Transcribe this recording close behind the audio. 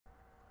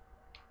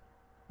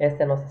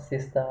Esta é a nossa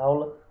sexta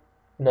aula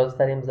e nós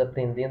estaremos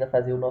aprendendo a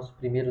fazer o nosso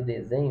primeiro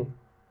desenho,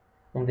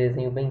 um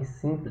desenho bem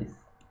simples,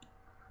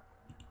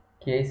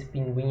 que é esse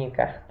pinguim em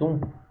cartoon.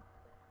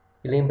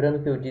 E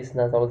lembrando que eu disse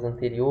nas aulas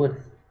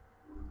anteriores,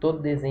 todo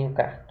desenho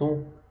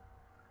cartoon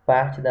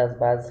parte das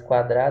bases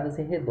quadradas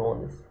e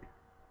redondas.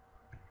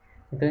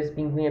 Então esse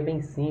pinguim é bem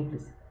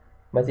simples,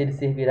 mas ele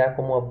servirá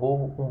como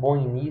um bom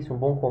início, um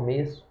bom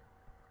começo,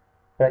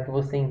 para que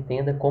você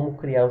entenda como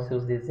criar os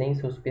seus desenhos,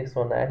 seus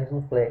personagens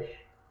no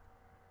Flash.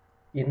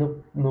 E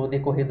no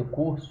decorrer do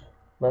curso,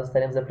 nós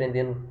estaremos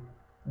aprendendo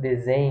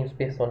desenhos,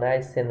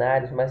 personagens,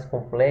 cenários mais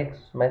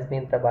complexos, mais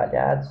bem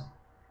trabalhados.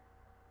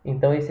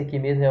 Então esse aqui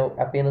mesmo é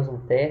apenas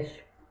um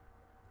teste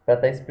para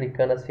estar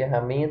explicando as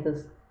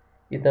ferramentas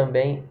e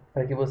também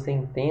para que você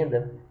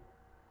entenda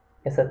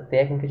essa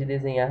técnica de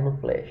desenhar no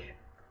Flash.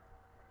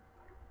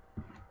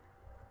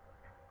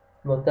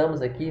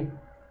 Notamos aqui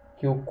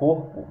que o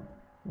corpo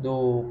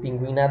do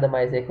pinguim nada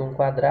mais é que um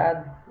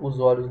quadrado, os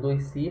olhos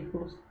dois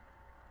círculos,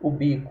 o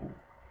bico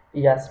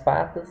e as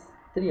patas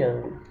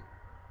triângulos.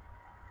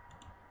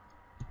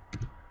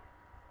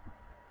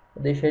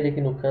 Vou deixar ele aqui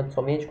no canto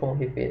somente como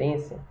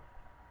referência,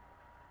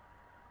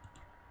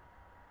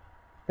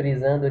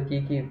 frisando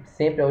aqui que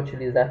sempre ao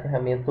utilizar a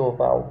ferramenta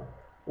oval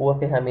ou a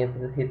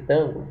ferramenta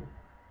retângulo,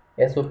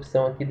 essa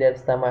opção aqui deve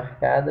estar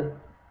marcada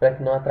para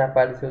que não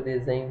atrapalhe seu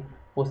desenho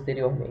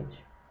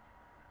posteriormente.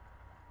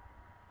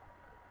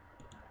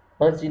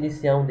 Antes de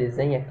iniciar um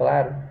desenho, é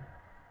claro,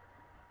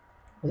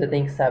 você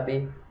tem que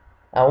saber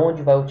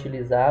aonde vai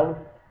utilizá-lo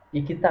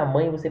e que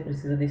tamanho você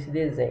precisa desse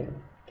desenho,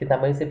 que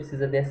tamanho você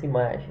precisa dessa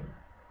imagem.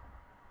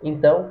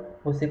 Então,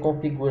 você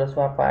configura a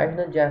sua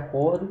página de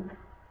acordo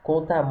com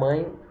o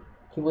tamanho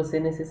que você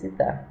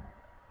necessitar.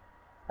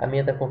 A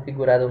minha está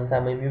configurada no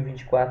tamanho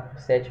 1024 por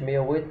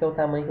 768, que é o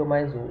tamanho que eu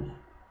mais uso.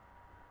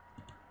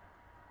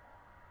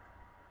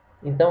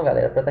 Então,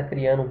 galera, para estar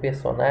criando um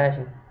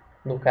personagem,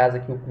 no caso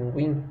aqui o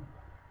pinguim,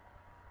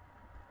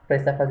 para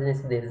estar fazendo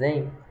esse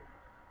desenho,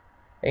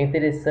 é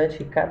interessante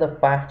que cada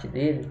parte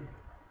dele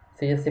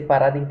seja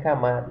separada em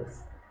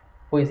camadas,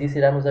 pois isso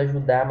irá nos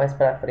ajudar mais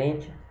para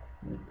frente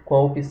com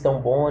a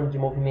opção bônus de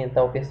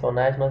movimentar o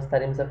personagem. Nós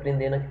estaremos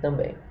aprendendo aqui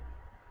também.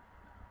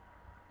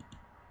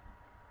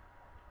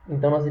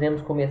 Então nós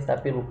iremos começar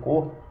pelo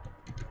corpo,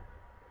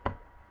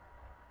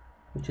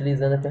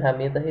 utilizando a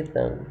ferramenta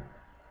retângulo.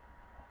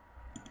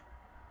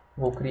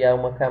 Vou criar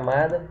uma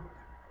camada,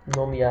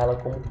 nomeá-la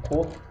como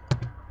corpo.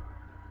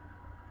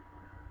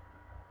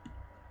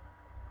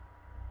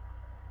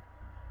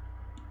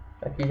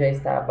 Aqui já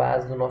está a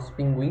base do nosso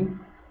pinguim,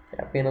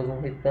 é apenas um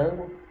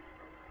retângulo.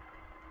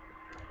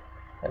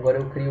 Agora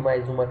eu crio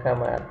mais uma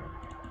camada,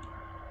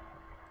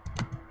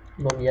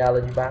 nomeá-la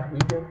de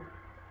barriga.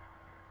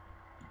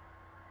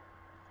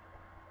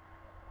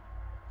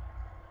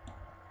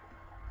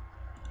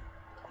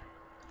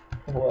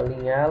 Vou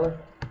alinhá-la,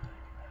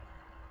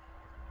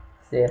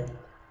 certo.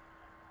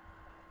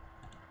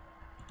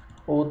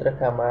 Outra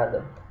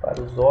camada para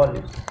os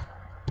olhos.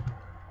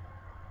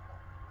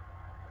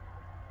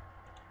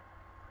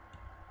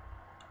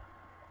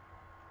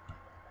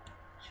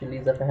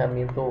 Utiliza a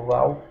ferramenta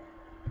oval,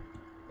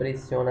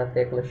 pressiona a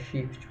tecla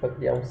Shift para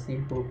criar um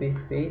círculo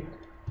perfeito.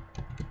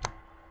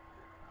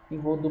 E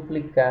vou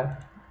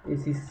duplicar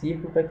esse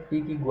círculo para que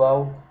fique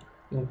igual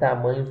em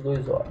tamanho os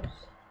dois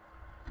olhos.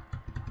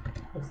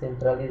 Vou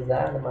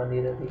centralizar da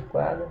maneira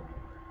adequada.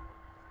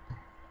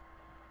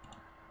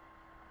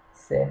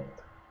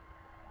 Certo.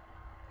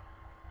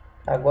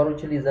 Agora,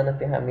 utilizando a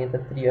ferramenta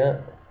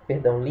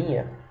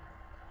linha,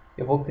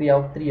 eu vou criar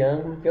o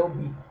triângulo, que é o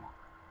bico.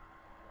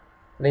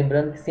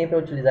 Lembrando que sempre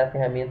ao utilizar a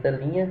ferramenta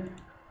linha,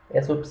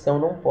 essa opção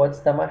não pode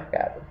estar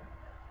marcada.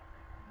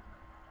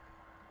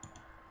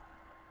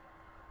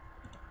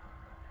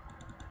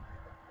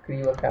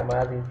 Crio a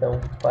camada então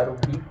para o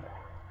bico.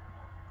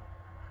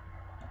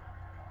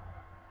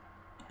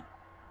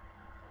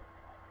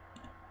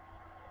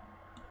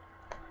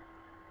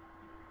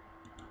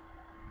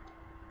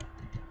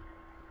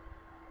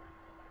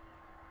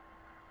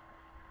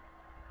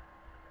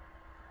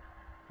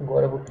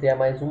 Agora eu vou criar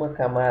mais uma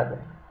camada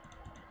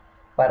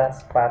para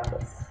as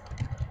patas.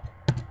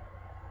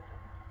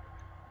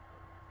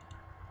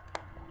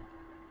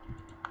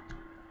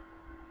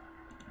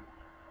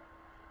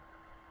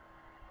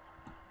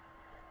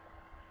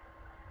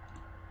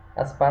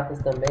 As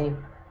patas também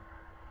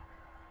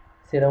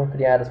serão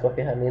criadas com a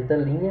ferramenta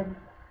linha,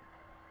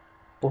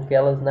 porque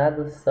elas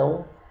nada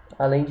são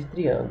além de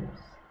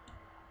triângulos.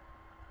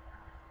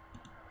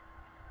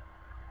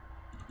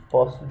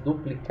 Posso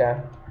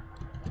duplicar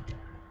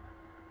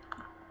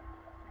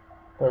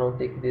para não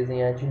ter que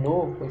desenhar de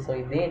novo, pois são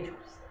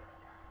idênticos.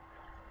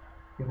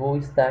 E vou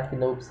estar aqui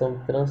na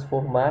opção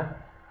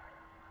transformar,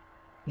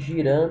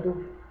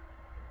 girando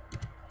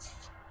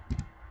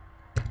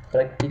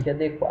para que fique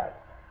adequado.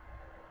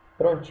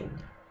 Prontinho.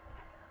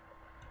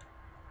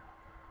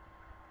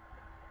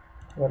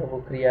 Agora eu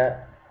vou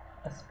criar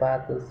as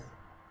patas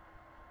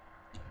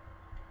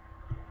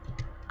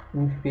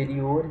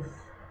inferiores.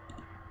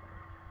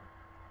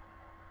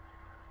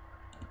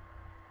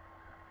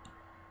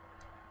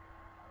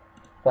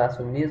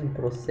 faço o mesmo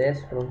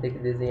processo para não ter que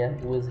desenhar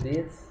duas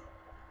vezes.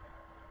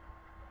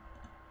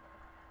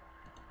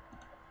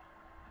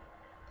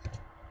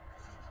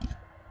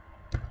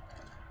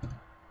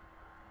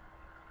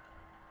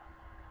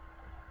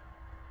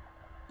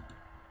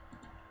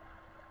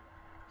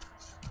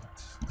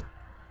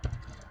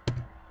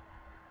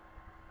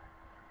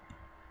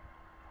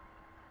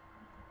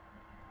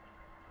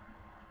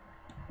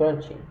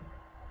 Prontinho.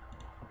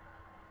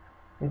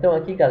 Então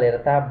aqui, galera,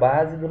 tá a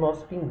base do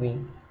nosso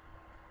pinguim.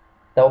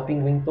 Tá o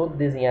pinguim todo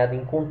desenhado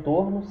em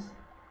contornos.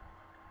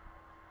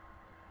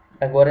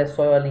 Agora é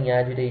só eu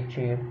alinhar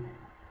direitinho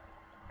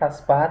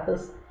as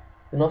patas.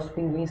 O nosso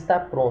pinguim está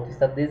pronto,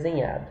 está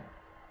desenhado.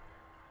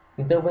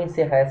 Então eu vou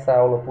encerrar essa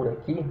aula por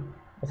aqui.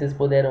 Vocês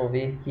puderam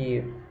ver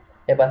que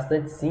é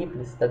bastante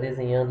simples, está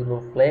desenhando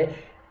no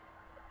Flash.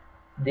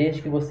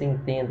 Desde que você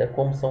entenda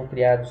como são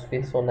criados os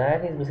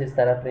personagens, você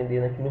estará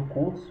aprendendo aqui no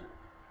curso.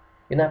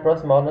 E na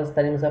próxima aula nós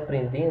estaremos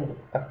aprendendo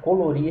a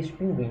colorir este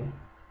pinguim.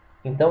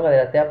 Então,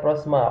 galera, até a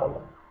próxima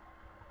aula.